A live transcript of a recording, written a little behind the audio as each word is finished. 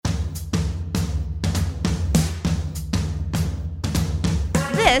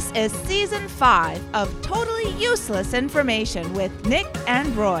This is Season 5 of Totally Useless Information with Nick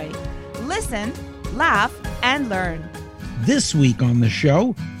and Roy. Listen, laugh, and learn. This week on the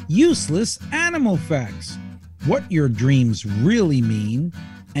show, useless animal facts, what your dreams really mean,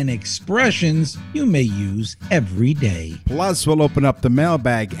 and expressions you may use every day. Plus, we'll open up the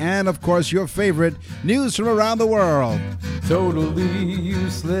mailbag and, of course, your favorite news from around the world. Totally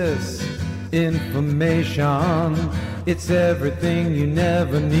useless information. It's everything you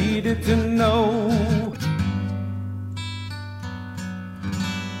never needed to know.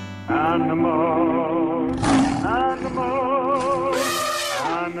 Animals, animals,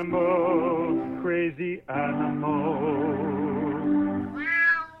 animals, crazy animals.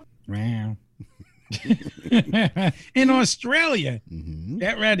 Wow. In Australia,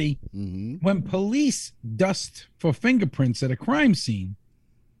 get ready. When police dust for fingerprints at a crime scene,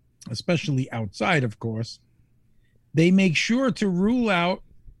 especially outside, of course, they make sure to rule out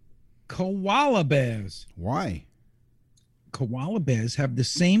koala bears. Why? Koala bears have the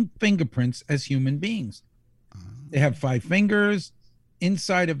same fingerprints as human beings. They have 5 fingers.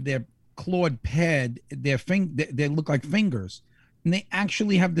 Inside of their clawed pad, they look like fingers. And they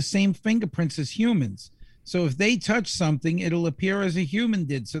actually have the same fingerprints as humans. So if they touch something, it'll appear as a human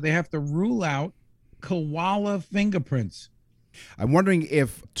did. So they have to rule out koala fingerprints. I'm wondering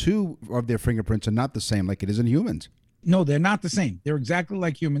if 2 of their fingerprints are not the same like it is in humans. No, they're not the same. They're exactly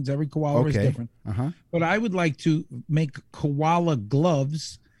like humans. Every koala is different. But I would like to make koala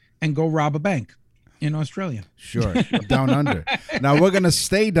gloves and go rob a bank in Australia. Sure, down under. Now, we're going to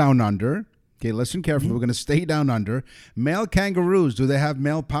stay down under. Okay, listen carefully. We're going to stay down under. Male kangaroos, do they have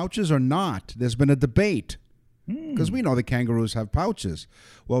male pouches or not? There's been a debate because we know the kangaroos have pouches.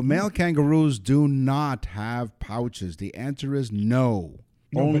 Well, male kangaroos do not have pouches. The answer is no.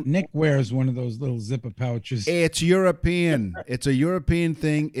 No, but Nick wears one of those little zipper pouches. It's European. It's a European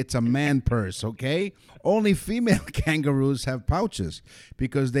thing. It's a man purse, okay? Only female kangaroos have pouches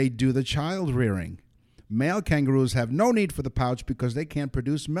because they do the child rearing. Male kangaroos have no need for the pouch because they can't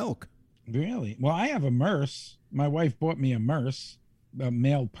produce milk. Really? Well, I have a Merce. My wife bought me a Merce, a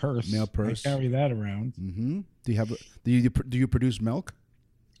male purse. Male purse. I carry that around. Do you produce milk?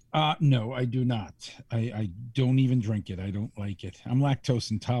 No, I do not. I don't even drink it. I don't like it. I'm lactose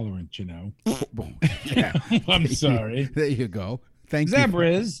intolerant, you know. Yeah. I'm sorry. There you go. Thank you.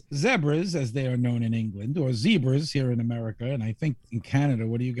 Zebras, as they are known in England, or zebras here in America, and I think in Canada.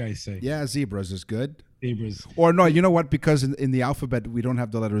 What do you guys say? Yeah, zebras is good. Zebras. Or no, you know what? Because in the alphabet, we don't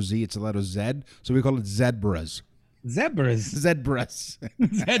have the letter Z. It's the letter Z. So we call it zebras. Zebras. Zebras.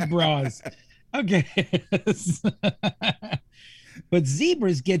 Zebras. Okay. But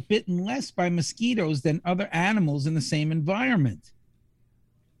zebras get bitten less by mosquitoes than other animals in the same environment.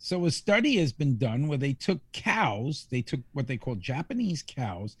 So a study has been done where they took what they call Japanese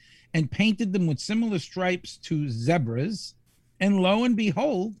cows and painted them with similar stripes to zebras. And lo and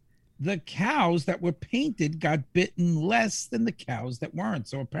behold, the cows that were painted got bitten less than the cows that weren't.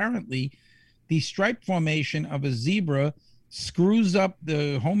 So apparently the stripe formation of a zebra screws up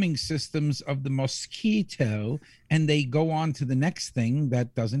the homing systems of the mosquito, and they go on to the next thing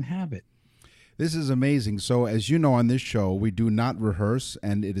that doesn't have it. This is amazing. So as you know, on this show, we do not rehearse,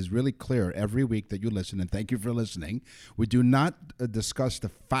 and it is really clear every week that you listen, and thank you for listening. We do not discuss the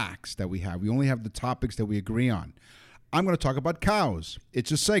facts that we have. We only have the topics that we agree on. I'm going to talk about cows.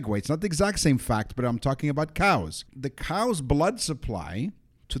 It's a segue. It's not the exact same fact, but I'm talking about cows. The cow's blood supply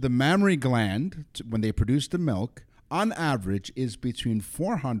to the mammary gland, when they produce the milk, on average is between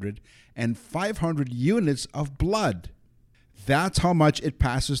 400 and 500 units of blood. That's how much it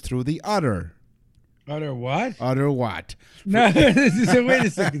passes through the udder. Udder what? Udder what? No, so wait a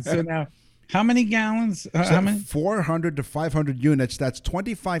second. So now, how many gallons? How many? 400 to 500 units. That's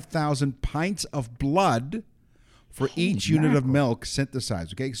 25,000 pints of blood for each unit of milk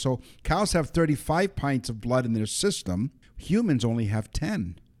synthesized. Okay, so cows have 35 pints of blood in their system. Humans only have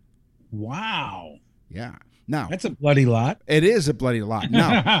 10. Wow. Yeah. Now, that's a bloody lot. It is a bloody lot.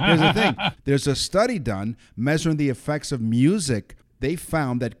 Now, here's the thing. There's a study done measuring the effects of music. They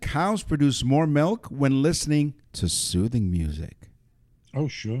found that cows produce more milk when listening to soothing music. Oh,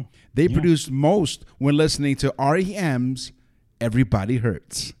 sure. They produce most when listening to REM's Everybody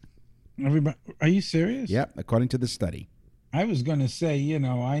Hurts. Everybody, are you serious? Yep, according to the study. I was going to say,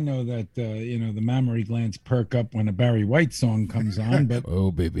 I know that, the mammary glands perk up when a Barry White song comes on, but...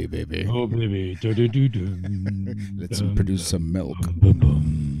 Oh, baby, baby. Oh, baby. Let's produce some milk.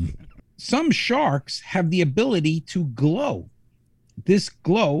 Some sharks have the ability to glow. This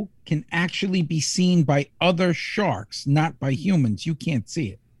glow can actually be seen by other sharks, not by humans. You can't see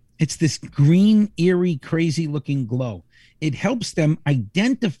it. It's this green, eerie, crazy-looking glow. it helps them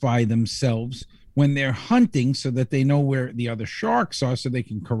identify themselves when they're hunting so that they know where the other sharks are so they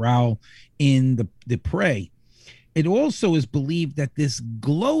can corral in the prey. It also is believed that this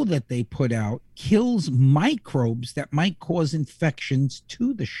glow that they put out kills microbes that might cause infections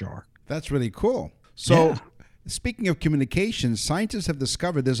to the shark. That's really cool. So, Yeah. speaking of communication, scientists have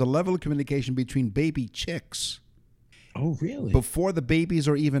discovered there's a level of communication between baby chicks Oh, really? before the babies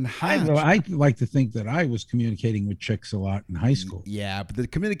are even hatched. I like to think that I was communicating with chicks a lot in high school. Yeah, but the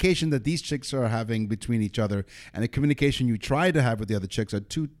communication that these chicks are having between each other and the communication you try to have with the other chicks are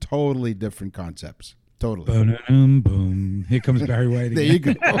two totally different concepts. Totally. Boom, boom. Here comes Barry White again. There you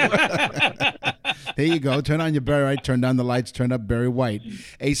go. There you go. Turn on your Barry White, turn down the lights, turn up Barry White.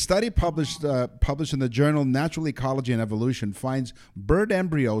 A study published in the journal Natural Ecology and Evolution finds bird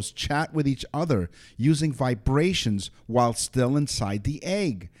embryos chat with each other using vibrations while still inside the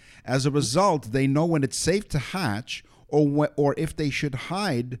egg. As a result, they know when it's safe to hatch or if they should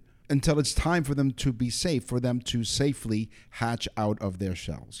hide until it's time for them to be safe, for them to safely hatch out of their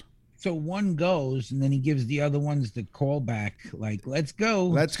shells. So one goes, and then he gives the other ones the call back, like, let's go.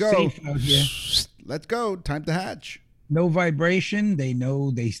 Let's go. Safe out here. Let's go. Time to hatch. No vibration. They know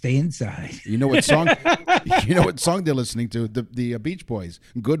they stay inside. You know what song? You know what song they're listening to? The Beach Boys.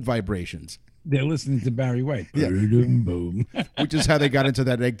 Good Vibrations, They're listening to Barry White. Yeah. Boom, boom. which is how they got into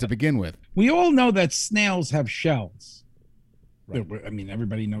that egg to begin with. We all know that snails have shells. I mean,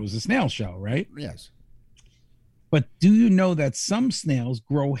 everybody knows the snail shell, right? Yes. But do you know that some snails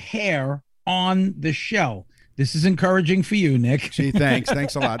grow hair on the shell? This is encouraging for you, Nick. Gee,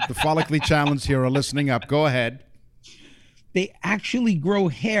 thanks a lot. The follically challenged here are listening up. Go ahead. They actually grow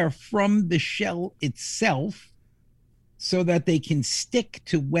hair from the shell itself so that they can stick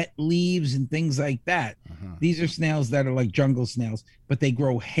to wet leaves and things like that. These are snails that are like jungle snails, but they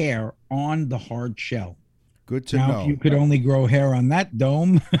grow hair on the hard shell. Good to Now, know. if you could only grow hair on that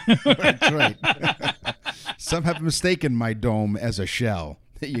dome. That's right. Some have mistaken my dome as a shell.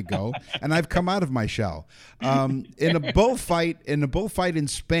 There you go. And I've come out of my shell. In a bullfight in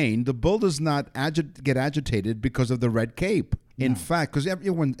Spain, the bull does not get agitated because of the red cape. In fact, because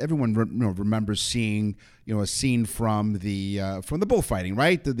everyone remembers seeing a scene from the bullfighting,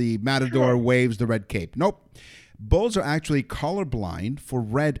 right? The matador waves the red cape. Nope. Bulls are actually colorblind for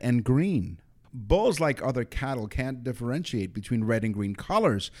red and green. Bulls, like other cattle, can't differentiate between red and green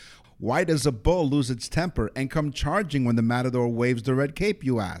colors. Why does a bull lose its temper and come charging when the matador waves the red cape,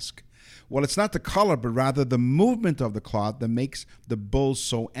 you ask? Well, it's not the color, but rather the movement of the cloth that makes the bulls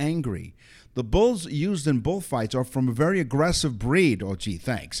so angry. The bulls used in bullfights are from a very aggressive breed, oh gee,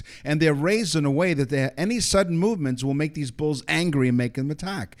 thanks, and they're raised in a way that any sudden movements will make these bulls angry and make them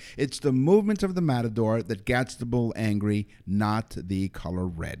attack. It's the movement of the matador that gets the bull angry, not the color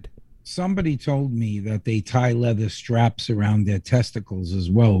red. Somebody told me that they tie leather straps around their testicles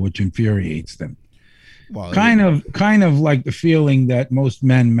as well, which infuriates them. Well, Kind of like the feeling that most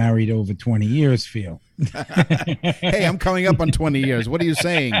men married over 20 years feel. Hey, I'm coming up on 20 years. What are you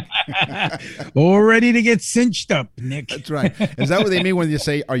saying? All ready to get cinched up, Nick. That's right. Is that what they mean when you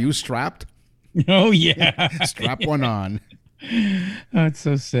say, are you strapped? Oh, yeah. Strap one on. That's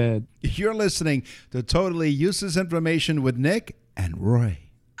so sad. You're listening to Totally Useless Information with Nick and Roy.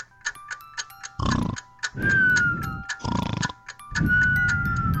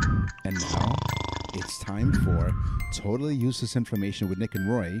 And now it's time for Totally Useless Information with Nick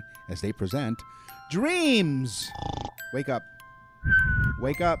and Roy as they present Dreams. Wake up.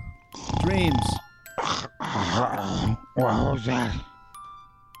 Wake up. Dreams. What was that?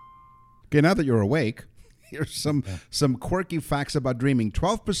 Okay, now that you're awake, here's some quirky facts about dreaming.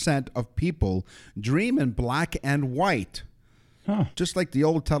 12% of people dream in black and white. Huh. Just like the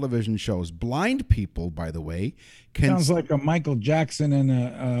old television shows. Blind people, by the way, can... Sounds like a Michael Jackson and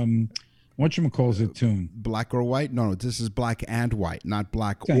a whatchamacallit tune. Black or white? No, this is black and white, not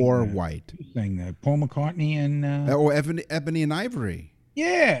black Sang or that. white. Who sang that? Paul McCartney and... Or Ebony and Ivory.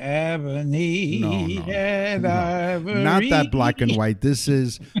 Yeah, Ebony No. and Ivory. Not that black and white. This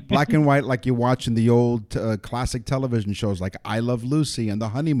is black and white like you watch in the old classic television shows like I Love Lucy and The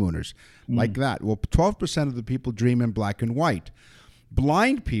Honeymooners, like that. Well, 12% of the people dream in black and white.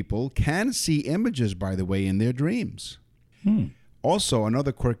 Blind people can see images, by the way, in their dreams. Also,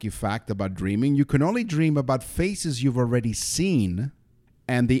 another quirky fact about dreaming, you can only dream about faces you've already seen,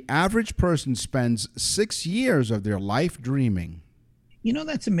 and the average person spends 6 years of their life dreaming. You know,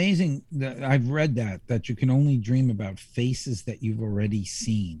 that's amazing. That I've read that you can only dream about faces that you've already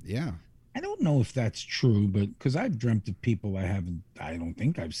seen. Yeah. I don't know if that's true, but because I've dreamt of people I don't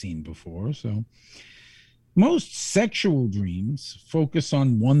think I've seen before. So most sexual dreams focus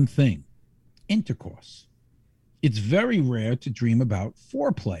on one thing: intercourse. it's very rare to dream about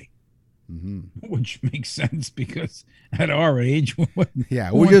foreplay, Mm-hmm. which makes sense because at our age, Yeah,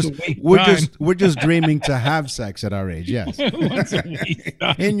 who we're wants just to waste we're time? we're just dreaming to have sex at our age. Yes, Who wants to waste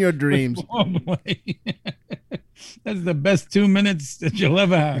time in your with dreams. foreplay? That's the best 2 minutes that you'll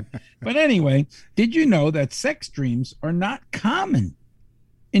ever have. But anyway, did you know that sex dreams are not common?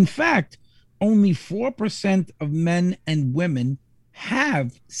 In fact, only 4% of men and women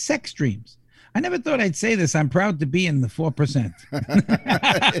have sex dreams. I never thought I'd say this. I'm proud to be in the 4%.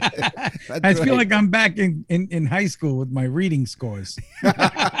 I feel like I'm back in high school with my reading scores.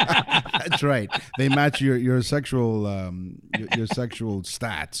 That's right. They match your sexual your sexual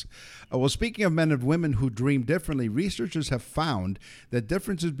stats. Well, speaking of men and women who dream differently, researchers have found that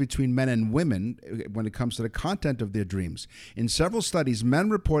differences between men and women when it comes to the content of their dreams. In several studies, men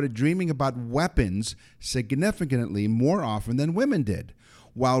reported dreaming about weapons significantly more often than women did,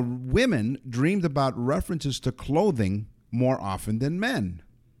 while women dreamed about references to clothing more often than men.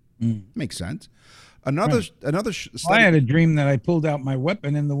 Makes sense. Another study. I had a dream that I pulled out my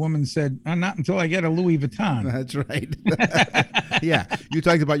weapon and the woman said, not until I get a Louis Vuitton. That's right. Yeah, you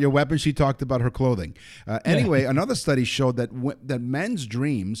talked about your weapon. She talked about her clothing. Anyway, another study showed that that men's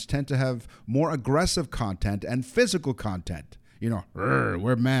dreams tend to have more aggressive content and physical content. You know,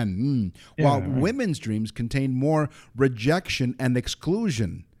 we're men. While women's dreams contain more rejection and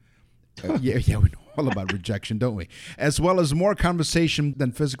exclusion. Yeah, we know all about rejection, don't we? As well as more conversation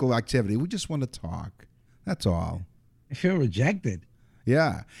than physical activity. We just want to talk. That's all. I feel rejected.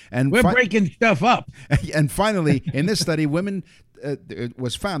 Yeah. And We're breaking stuff up. And finally, in this study, it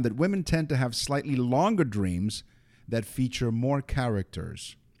was found that women tend to have slightly longer dreams that feature more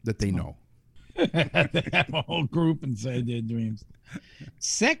characters that they know. They have a whole group inside their dreams.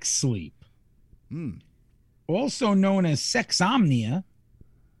 Sex sleep, also known as sexomnia,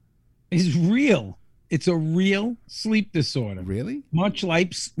 is real. It's a real sleep disorder. Really? Much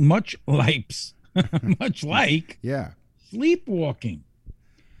like Yeah. sleepwalking.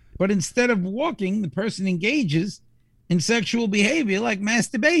 But instead of walking, the person engages in sexual behavior like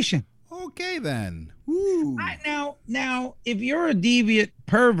masturbation. Okay, then. Ooh. Now, if you're a deviant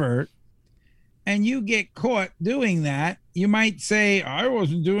pervert and you get caught doing that, you might say, I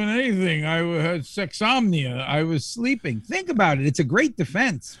wasn't doing anything. I had sexomnia. I was sleeping. Think about it. It's a great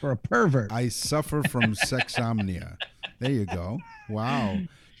defense for a pervert. I suffer from sexomnia. There you go. Wow.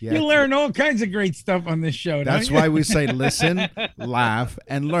 Yeah. You learn all kinds of great stuff on this show. That's don't you? why we say listen, laugh,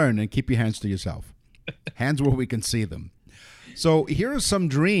 and learn, and keep your hands to yourself. Hands where we can see them. So here are some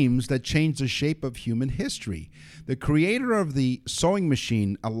dreams that changed the shape of human history. The creator of the sewing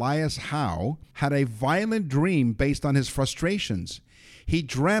machine, Elias Howe, had a violent dream based on his frustrations. He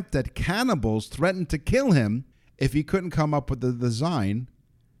dreamt that cannibals threatened to kill him if he couldn't come up with the design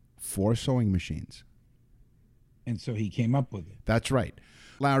for sewing machines. And so he came up with it. That's right.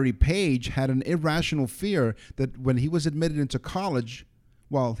 Larry Page had an irrational fear that when he was admitted into college,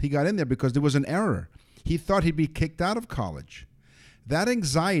 well, he got in there because there was an error. He thought he'd be kicked out of college. That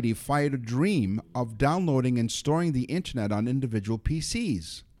anxiety fired a dream of downloading and storing the internet on individual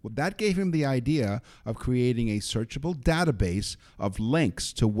PCs. Well, that gave him the idea of creating a searchable database of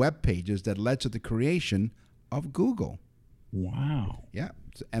links to web pages that led to the creation of Google. Wow. Yeah.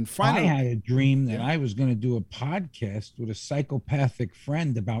 And finally, I had a dream that I was going to do a podcast with a psychopathic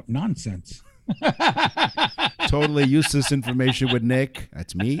friend about nonsense. totally useless information with Nick,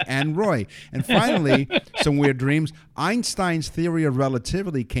 that's me, and Roy. And finally, some weird dreams. Einstein's theory of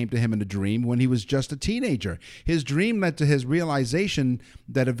relativity came to him in a dream when he was just a teenager. His dream led to his realization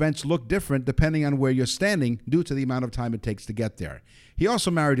that events look different depending on where you're standing due to the amount of time it takes to get there. He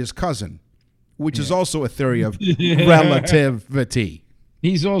also married his cousin, which is also a theory of relativity.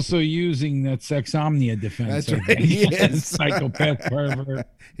 He's also using that sexomnia defense. That's right. He is. Psychopath pervert.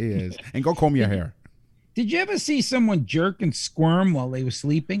 He is. And go comb your hair. Did you ever see someone jerk and squirm while they were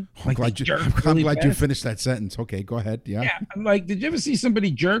sleeping? I'm glad you finished that sentence. Okay, go ahead. Yeah. Yeah. Like, did you ever see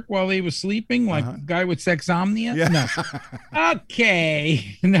somebody jerk while they were sleeping? Like a guy with sexomnia? Yeah. No.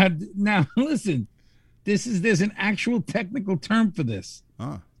 Okay. Now listen. There's an actual technical term for this.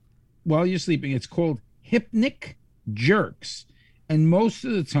 While you're sleeping, it's called hypnic jerks. And most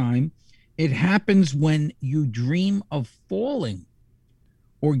of the time, it happens when you dream of falling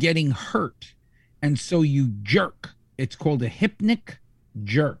or getting hurt. And so you jerk. It's called a hypnic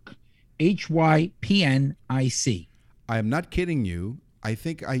jerk. HYPNIC. I am not kidding you. I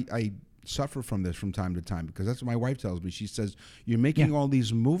think I suffer from this from time to time because that's what my wife tells me. She says, you're making all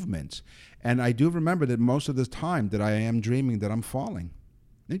these movements. And I do remember that most of the time that I am dreaming that I'm falling.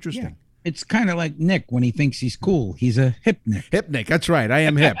 Interesting. Yeah. It's kind of like Nick when he thinks he's cool. He's a hypnic. Hypnic, that's right. I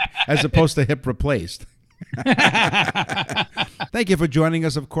am hip, as opposed to hip replaced. Thank you for joining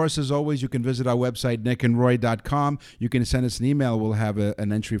us. Of course, as always, you can visit our website, nickandroy.com. You can send us an email. We'll have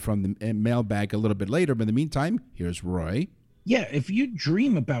an entry from the mailbag a little bit later. But in the meantime, here's Roy. Yeah, if you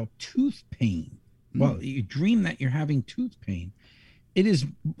dream about tooth pain, well, you dream that you're having tooth pain, it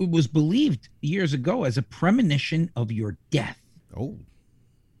was believed years ago as a premonition of your death. Oh.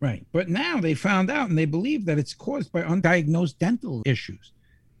 Right. But now they found out and they believe that it's caused by undiagnosed dental issues.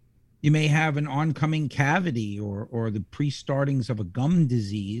 You may have an oncoming cavity or the pre-startings of a gum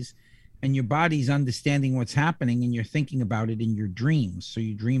disease, and your body's understanding what's happening and you're thinking about it in your dreams. So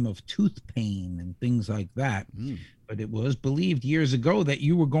you dream of tooth pain and things like that. But it was believed years ago that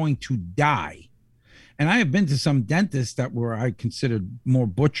you were going to die. And I have been to some dentists that were I considered more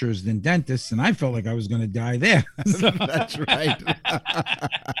butchers than dentists, and I felt like I was going to die there. That's right.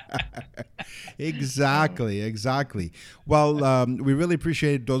 Exactly. Well, we really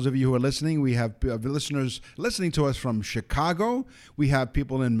appreciate those of you who are listening. We have listeners listening to us from Chicago. We have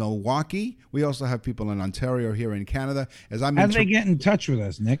people in Milwaukee. We also have people in Ontario here in Canada. How do they get in touch with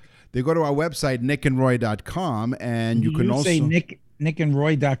us, Nick? They go to our website, nickandroy.com, and you can also say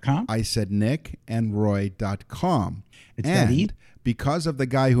nickandroy.com. I said nickandroy.com. It's that easy. Because of the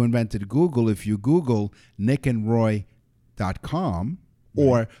guy who invented Google, if you Google nickandroy.com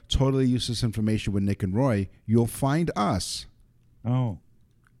or Totally Useless Information with Nick and Roy, you'll find us. Oh.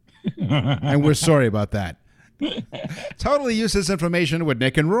 And we're sorry about that. Totally Useless Information with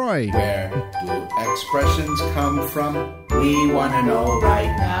Nick and Roy. Where do expressions come from? We want to know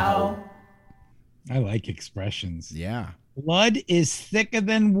right now. I like expressions. Yeah. Blood is thicker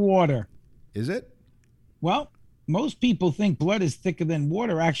than water. Is it? Well, most people think blood is thicker than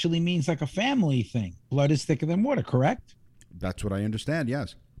water actually means like a family thing. Blood is thicker than water, correct? That's what I understand,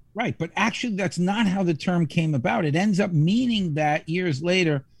 yes. Right, but actually that's not how the term came about. It ends up meaning that years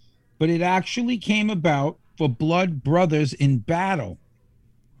later, but it actually came about for blood brothers in battle.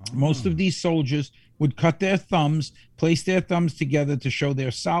 Most of these soldiers would cut their thumbs, place their thumbs together to show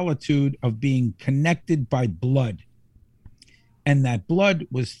their solitude of being connected by blood. And that blood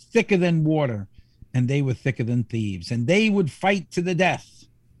was thicker than water, and they were thicker than thieves. And they would fight to the death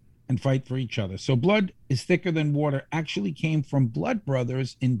and fight for each other. So blood is thicker than water actually came from blood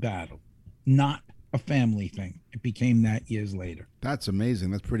brothers in battle, not a family thing. It became that years later. That's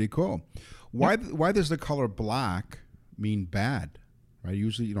amazing. That's pretty cool. Why does the color black mean bad? Right?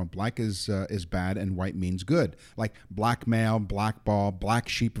 Usually, black is bad and white means good. Like black male, black ball, black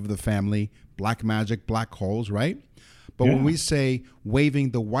sheep of the family, black magic, black holes, right? But when we say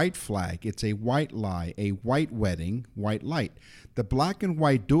waving the white flag, it's a white lie, a white wedding, white light. The black and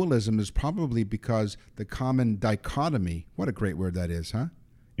white dualism is probably because the common dichotomy, what a great word that is, huh?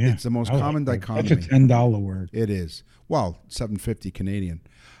 Yeah, it's the most common dichotomy. It's a $10 word. It is. Well, $7.50 Canadian.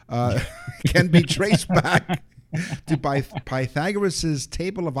 Can be traced back to Pythagoras'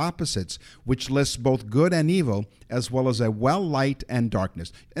 table of opposites, which lists both good and evil, as well as a well, light, and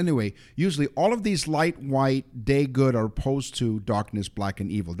darkness. Anyway, usually all of these light, white, day, good are opposed to darkness, black, and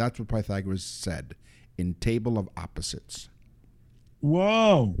evil. That's what Pythagoras said in table of opposites.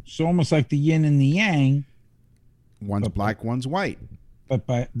 Whoa. So almost like the yin and the yang. One's black, one's white. But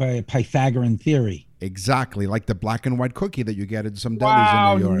by a Pythagorean theory. Exactly, like the black and white cookie that you get at some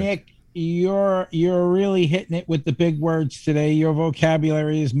delis in New York. Nick. You're really hitting it with the big words today. Your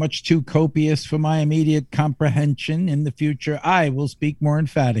vocabulary is much too copious for my immediate comprehension. In the future, I will speak more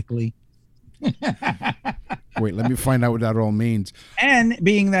emphatically. Wait, let me find out what that all means. And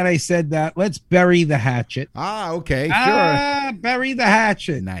being that I said that, let's bury the hatchet. Okay, sure. Bury the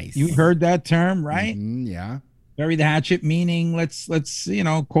hatchet. Nice. You heard that term, right? Yeah. Bury the hatchet, meaning let's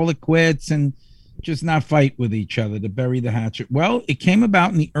call it quits and just not fight with each other, to bury the hatchet. Well, it came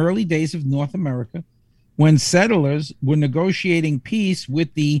about in the early days of North America when settlers were negotiating peace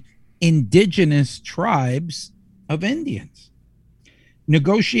with the indigenous tribes of Indians.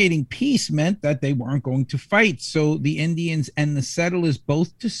 Negotiating peace meant that they weren't going to fight. So the Indians and the settlers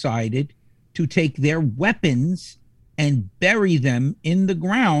both decided to take their weapons and bury them in the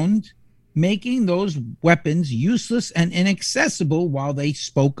ground, making those weapons useless and inaccessible while they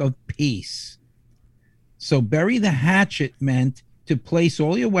spoke of peace. So bury the hatchet meant to place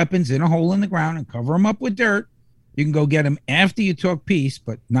all your weapons in a hole in the ground and cover them up with dirt. You can go get them after you talk peace,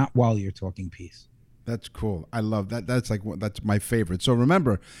 but not while you're talking peace. That's cool. I love that. That's my favorite. So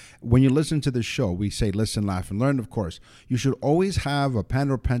remember, when you listen to the show, we say listen, laugh, and learn, of course. You should always have a pen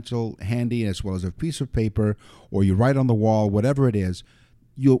or pencil handy, as well as a piece of paper, or you write on the wall, whatever it is.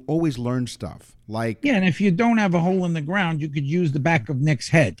 You'll always learn stuff. And if you don't have a hole in the ground, you could use the back of Nick's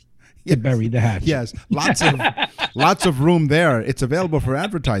head. To bury the hatchet. Yes, lots of room there. It's available for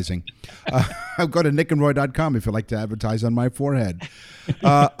advertising. Go to nickandroy.com if you'd like to advertise on my forehead.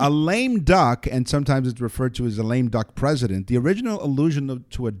 A lame duck, and sometimes it's referred to as a lame duck president, the original allusion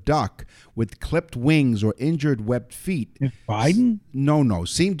to a duck with clipped wings or injured webbed feet. Biden? No,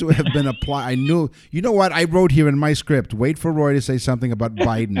 seemed to have been applied. I knew. You know what? I wrote here in my script, wait for Roy to say something about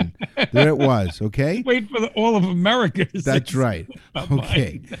Biden. There it was, okay? Wait for all of America to say That's right.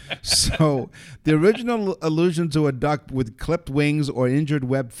 Okay. So the original allusion to a duck with clipped wings or injured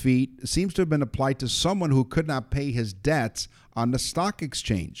webbed feet seems to have been applied to someone who could not pay his debts on the stock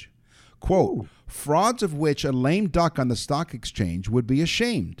exchange. Quote, frauds of which a lame duck on the stock exchange would be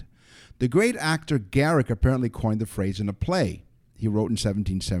ashamed. The great actor Garrick apparently coined the phrase in a play he wrote in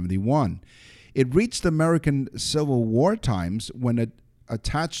 1771. It reached American Civil War times when it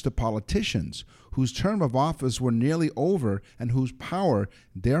attached to politicians whose term of office were nearly over and whose power,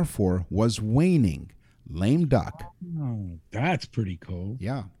 therefore, was waning. Lame duck. Oh, that's pretty cool.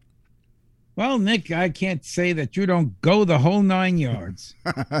 Yeah. Well, Nick, I can't say that you don't go the whole 9 yards.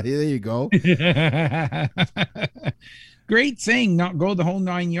 There you go. Great saying, not go the whole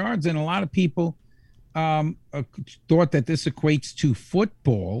 9 yards. And a lot of people thought that this equates to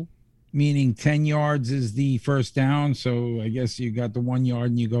football, meaning 10 yards is the first down. So I guess you got the 1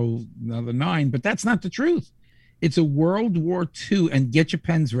 yard and you go another 9. But that's not the truth. It's a World War II. And get your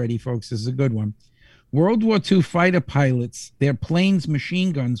pens ready, folks. This is a good one. World War II fighter pilots, their planes'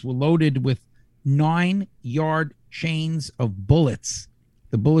 machine guns were loaded with 9-yard chains of bullets.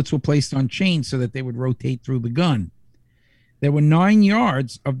 The bullets were placed on chains so that they would rotate through the gun. There were 9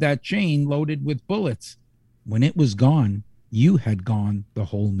 yards of that chain loaded with bullets. When it was gone, you had gone the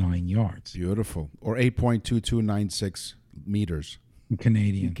whole 9 yards. Beautiful. Or 8.2296 meters.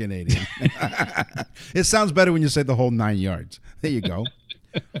 Canadian. It sounds better when you say the whole 9 yards. There you go.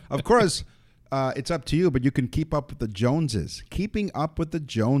 Of course, it's up to you, but you can keep up with the Joneses. Keeping up with the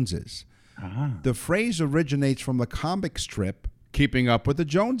Joneses. The phrase originates from the comic strip Keeping Up with the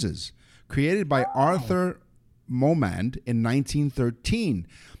Joneses, created by Arthur Momand in 1913.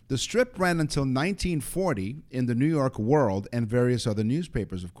 The strip ran until 1940 in the New York World and various other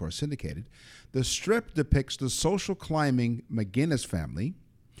newspapers, of course, syndicated. The strip depicts the social climbing McGinnis family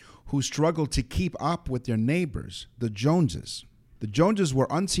who struggled to keep up with their neighbors, the Joneses. The Joneses were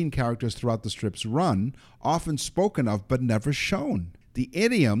unseen characters throughout the strip's run, often spoken of but never shown. The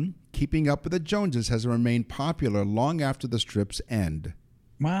idiom, keeping up with the Joneses, has remained popular long after the strip's end.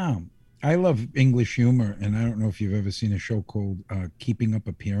 Wow. I love English humor, and I don't know if you've ever seen a show called Keeping Up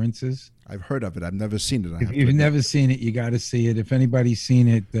Appearances. I've heard of it. I've never seen it. If you've never seen it, you got to see it. If anybody's seen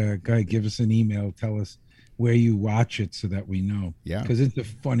it, guy, give us an email. Tell us where you watch it so that we know. Yeah. Because it's a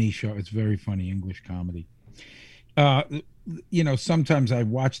funny show. It's very funny English comedy. Sometimes I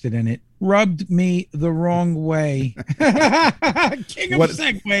watched it and it rubbed me the wrong way. King of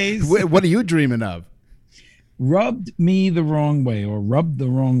segues. What are you dreaming of? Rubbed me the wrong way, or rubbed the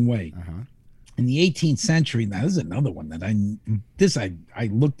wrong way. Uh-huh. In the 18th century, now this is another one that I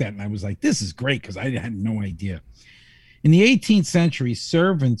looked at and I was like, this is great, because I had no idea. In the 18th century,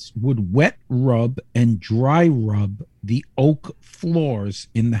 servants would wet rub and dry rub the oak floors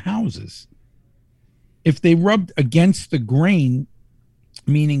in the houses. If they rubbed against the grain,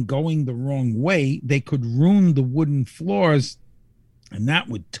 meaning going the wrong way, they could ruin the wooden floors, and that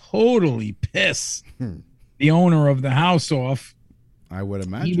would totally piss the owner of the house off. I would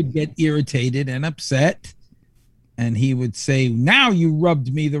imagine. He would get irritated and upset, and he would say, now you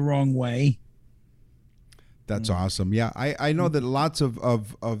rubbed me the wrong way. That's awesome. Yeah, I know that lots of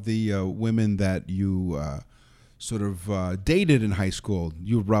the women that you sort of dated in high school,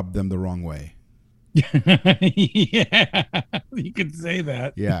 you rubbed them the wrong way. Yeah, you could say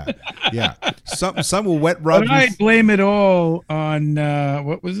that. Yeah. Some will wet rub. But I blame it all on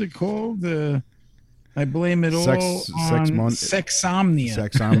what was it called? I blame it all on sexomnia.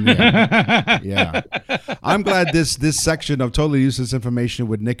 Sexomnia. Yeah. I'm glad this section of Totally Useless Information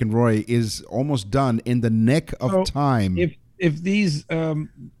with Nick and Roy is almost done in the nick of time. If these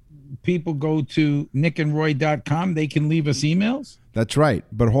people go to nickandroy.com, they can leave us emails. That's right.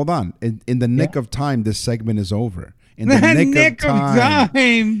 But hold on. In the nick of time, this segment is over. In the nick of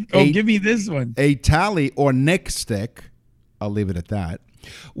time. Give me this one. A tally or nick stick, I'll leave it at that,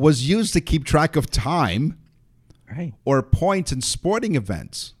 was used to keep track of time, right, or points in sporting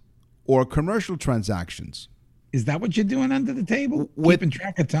events or commercial transactions. Is that what you're doing under the table? Keeping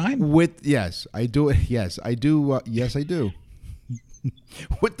track of time? Yes, I do. Yes, I do. Yes, I do.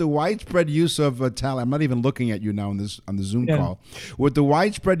 With the widespread use of a tally, I'm not even looking at you now on the Zoom call. With the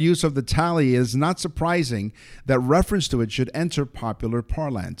widespread use of the tally, it is not surprising that reference to it should enter popular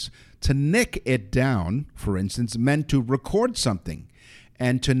parlance. To nick it down, for instance, meant to record something,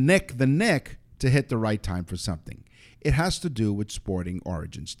 and to nick the nick, to hit the right time for something. It has to do with sporting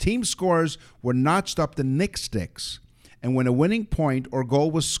origins. Team scores were notched up to Nick sticks, and when a winning point or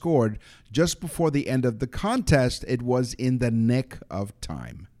goal was scored just before the end of the contest, it was in the nick of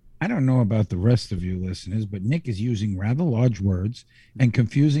time. I don't know about the rest of you listeners, but Nick is using rather large words and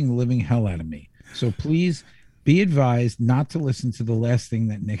confusing the living hell out of me. So please be advised not to listen to the last thing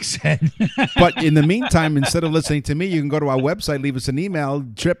that Nick said. But in the meantime, instead of listening to me, you can go to our website, leave us an email,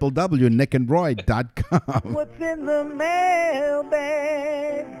 www.nickandroy.com. What's in the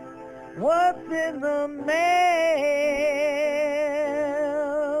mailbag? What's in the mail?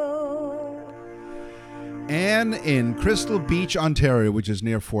 Anne in Crystal Beach, Ontario, which is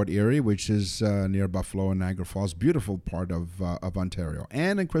near Fort Erie, which is near Buffalo and Niagara Falls. Beautiful part of Ontario.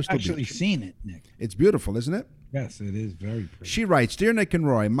 Anne in Crystal Beach. Actually seen it, Nick. It's beautiful, isn't it? Yes, it is very pretty. She writes, Dear Nick and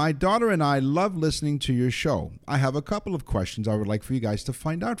Roy, my daughter and I love listening to your show. I have a couple of questions I would like for you guys to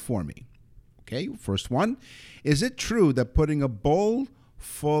find out for me. Okay, first one. Is it true that putting a bowl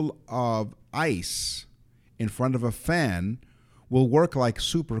full of ice in front of a fan will work like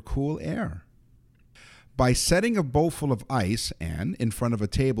super cool air? By setting a bowl full of ice, Anne, in front of a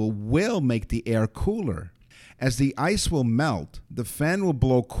table will make the air cooler. As the ice will melt, the fan will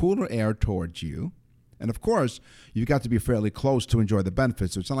blow cooler air towards you. And of course, you've got to be fairly close to enjoy the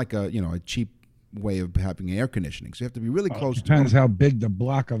benefits. So it's not like a cheap way of having air conditioning. So you have to be really close. It depends how big the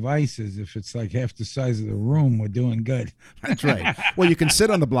block of ice is. If it's like half the size of the room, we're doing good. That's right. Well, you can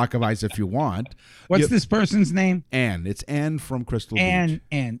sit on the block of ice if you want. What's this person's name? Anne. It's Anne from Crystal Beach.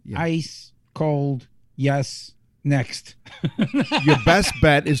 Anne. Yeah. Ice, cold, yes, next. Your best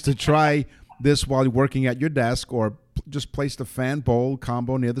bet is to try this while you're working at your desk, or just place the fan bowl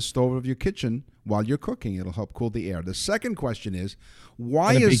combo near the stove of your kitchen while you're cooking. It'll help cool the air. The second question is,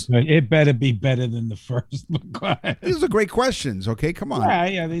 why is... It better be better than the first. These are great questions, okay? Come on.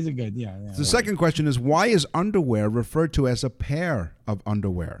 Yeah, these are good. Yeah. The second question is, why is underwear referred to as a pair of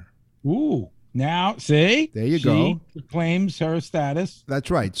underwear? Ooh. Now, see? There you go. She claims her status. That's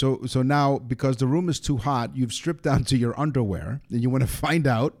right. So now, because the room is too hot, you've stripped down to your underwear, and you want to find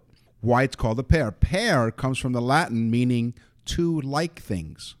out why it's called a pair. Pair comes from the Latin meaning two like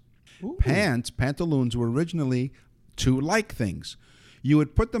things. Ooh. Pantaloons were originally two like things. You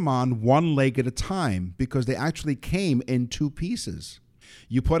would put them on one leg at a time because they actually came in two pieces.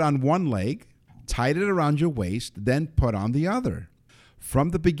 You put on one leg, tied it around your waist, then put on the other.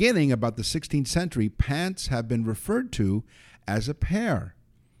 From the beginning, about the 16th century, pants have been referred to as a pair.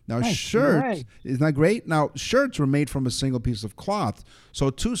 Now, shirts, isn't that great? Now, shirts were made from a single piece of cloth,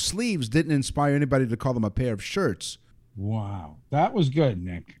 so two sleeves didn't inspire anybody to call them a pair of shirts. Wow, that was good,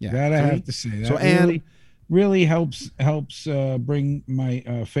 Nick. Yeah. That I have to say. That so, Anne, really helps bring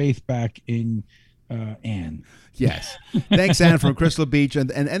my faith back in Anne. Yes. Thanks, Anne, from Crystal Beach.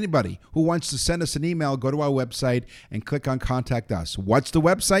 And anybody who wants to send us an email, go to our website and click on Contact Us. What's the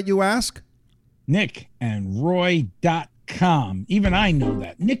website, you ask? nickandroy.com. Even I know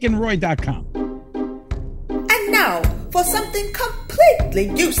that. nickandroy.com. And now for something completely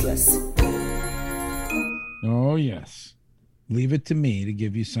useless. Oh, yes. Leave it to me to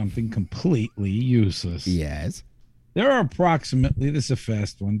give you something completely useless. Yes. There are approximately, this is a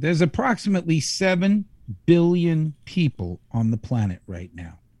fast one, there's approximately 7 billion people on the planet right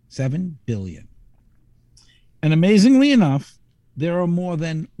now. 7 billion. And amazingly enough, there are more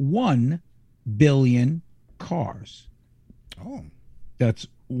than 1 billion cars. Oh. That's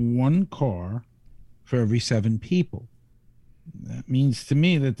one car for every 7 people. That means to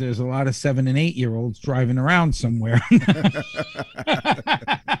me that there's a lot of 7 and 8 year olds driving around somewhere.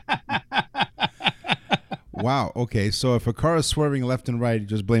 Wow. Okay. So if a car is swerving left and right, you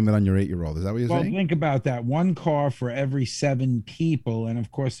just blame it on your 8-year-old. Is that what you're saying? Well, think about that. One car for every 7 people. And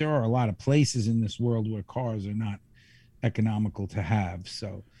of course, there are a lot of places in this world where cars are not economical to have.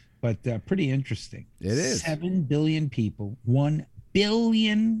 So, but pretty interesting. It is. 7 billion people, 1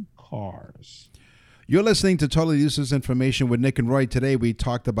 billion cars. You're listening to Totally Useless Information with Nick and Roy. Today we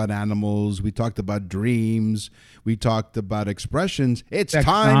talked about animals, we talked about dreams, we talked about expressions. It's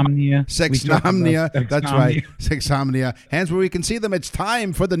time. Sexnomnia. That's right. Sexnomnia. Hands where we can see them. It's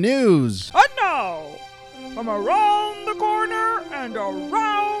time for the news. And now, from around the corner and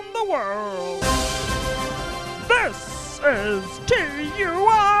around the world, this is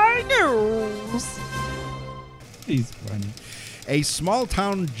TUI News. He's funny. A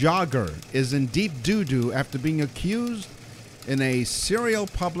small-town jogger is in deep doo-doo after being accused in a serial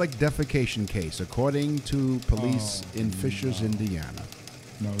public defecation case, according to police in Fishers, Indiana.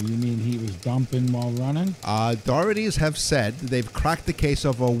 No, you mean he was dumping while running? Authorities have said they've cracked the case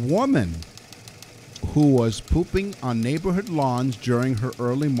of a woman who was pooping on neighborhood lawns during her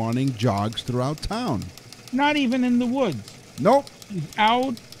early morning jogs throughout town. Not even in the woods. Nope. She's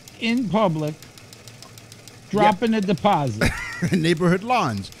out in public, dropping a deposit. Neighborhood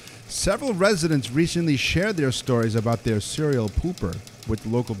lawns. Several residents recently shared their stories about their serial pooper with the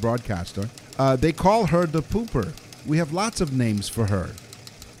local broadcaster. They call her the pooper. We have lots of names for her,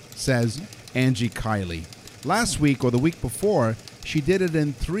 says Angie Kiley. Last week or the week before, she did it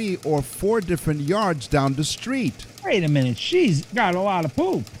in 3 or 4 different yards down the street. Wait a minute. She's got a lot of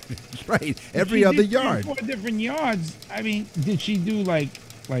poop. Right. Every other She did yard. 4 different yards. I mean, did she do like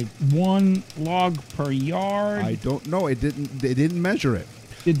 1 log per yard? I don't know. They didn't measure it.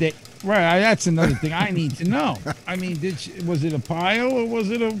 Did they? Right. That's another thing I need to know. I mean, was it a pile or was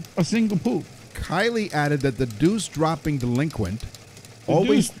it a single poop? Kiley added that the deuce-dropping delinquent The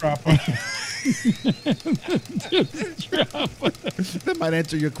always... deuce dropper. That might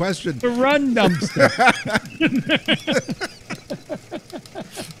answer your question. The run dumpster.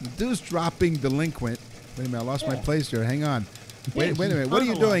 Deuce-dropping delinquent... Wait a minute, I lost my place here. Hang on. Wait a minute. What are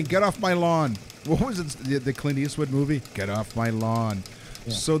you doing? Get off my lawn. What was it? The Clint Eastwood movie? Get off my lawn.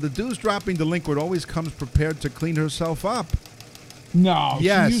 Yeah. So the deuce-dropping delinquent always comes prepared to clean herself up. No.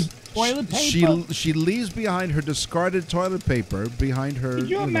 Yes. She used toilet paper. She leaves behind her discarded toilet paper behind her. Could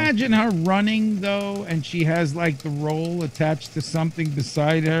you imagine her running though, and she has like the roll attached to something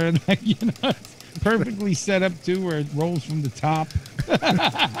beside her, like, it's perfectly set up too, where it rolls from the top.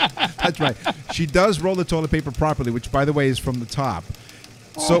 That's right. She does roll the toilet paper properly, which, by the way, is from the top.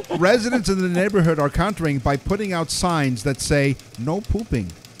 So residents in the neighborhood are countering by putting out signs that say "No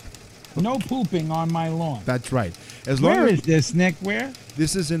pooping." No pooping on my lawn. That's right. Where is this, Nick? Where?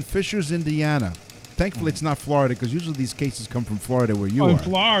 This is in Fishers, Indiana. Thankfully, it's not Florida, because usually these cases come from Florida, where you are. In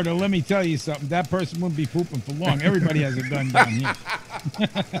Florida, let me tell you something. That person wouldn't be pooping for long. Everybody has a gun down here.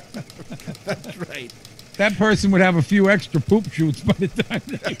 That's right. That person would have a few extra poop shoots by the time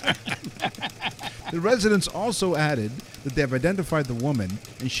they... The residents also added that they have identified the woman,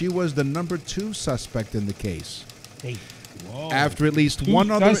 and she was the number 2 suspect in the case. Hey, whoa. After at least 2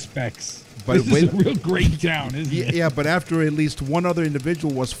 one other suspects. But this is a real great town, isn't it? Yeah, but after at least one other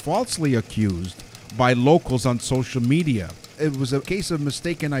individual was falsely accused by locals on social media. It was a case of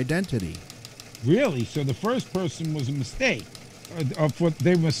mistaken identity. Really? So the first person was a mistake?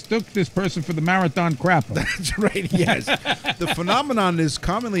 They mistook this person for the marathon crapper. That's right, yes. The phenomenon is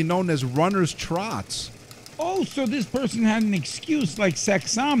commonly known as runner's trots. Oh, so this person had an excuse like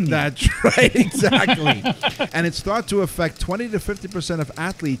sexomnia. That's right, exactly. And it's thought to affect 20 to 50% of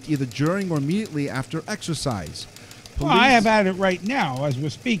athletes either during or immediately after exercise. Well, I have had it right now as we're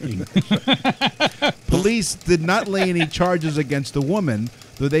speaking. Police did not lay any charges against the woman,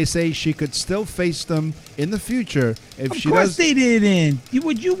 though they say she could still face them in the future if she does. Of course they didn't.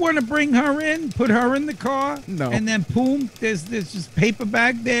 Would you want to bring her in, put her in the car? No. And then, boom, there's just paper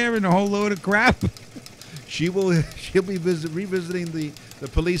bag there and a whole load of crap? She'll be revisiting the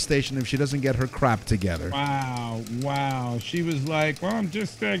police station if she doesn't get her crap together. Wow. She was like, well, I'm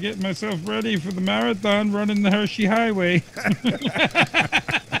just getting myself ready for the marathon, running the Hershey Highway.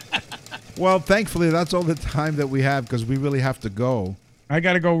 Well, thankfully, that's all the time that we have, because we really have to go. I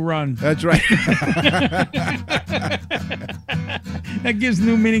got to go run. That's right. That gives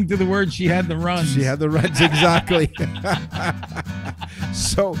new meaning to the word she had the runs. She had the runs, exactly.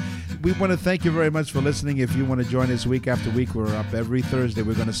 So we want to thank you very much for listening. If you want to join us week after week, we're up every Thursday.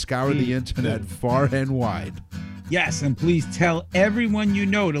 We're going to scour the internet far and wide. Yes, and please tell everyone you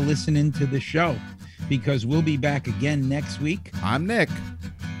know to listen into the show, because we'll be back again next week. I'm Nick.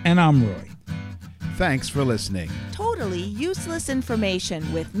 And I'm Roy. Thanks for listening. Totally Useless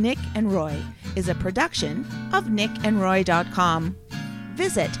Information with Nick and Roy is a production of nickandroy.com.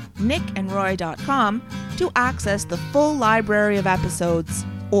 Visit nickandroy.com to access the full library of episodes,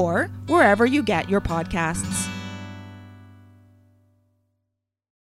 or wherever you get your podcasts.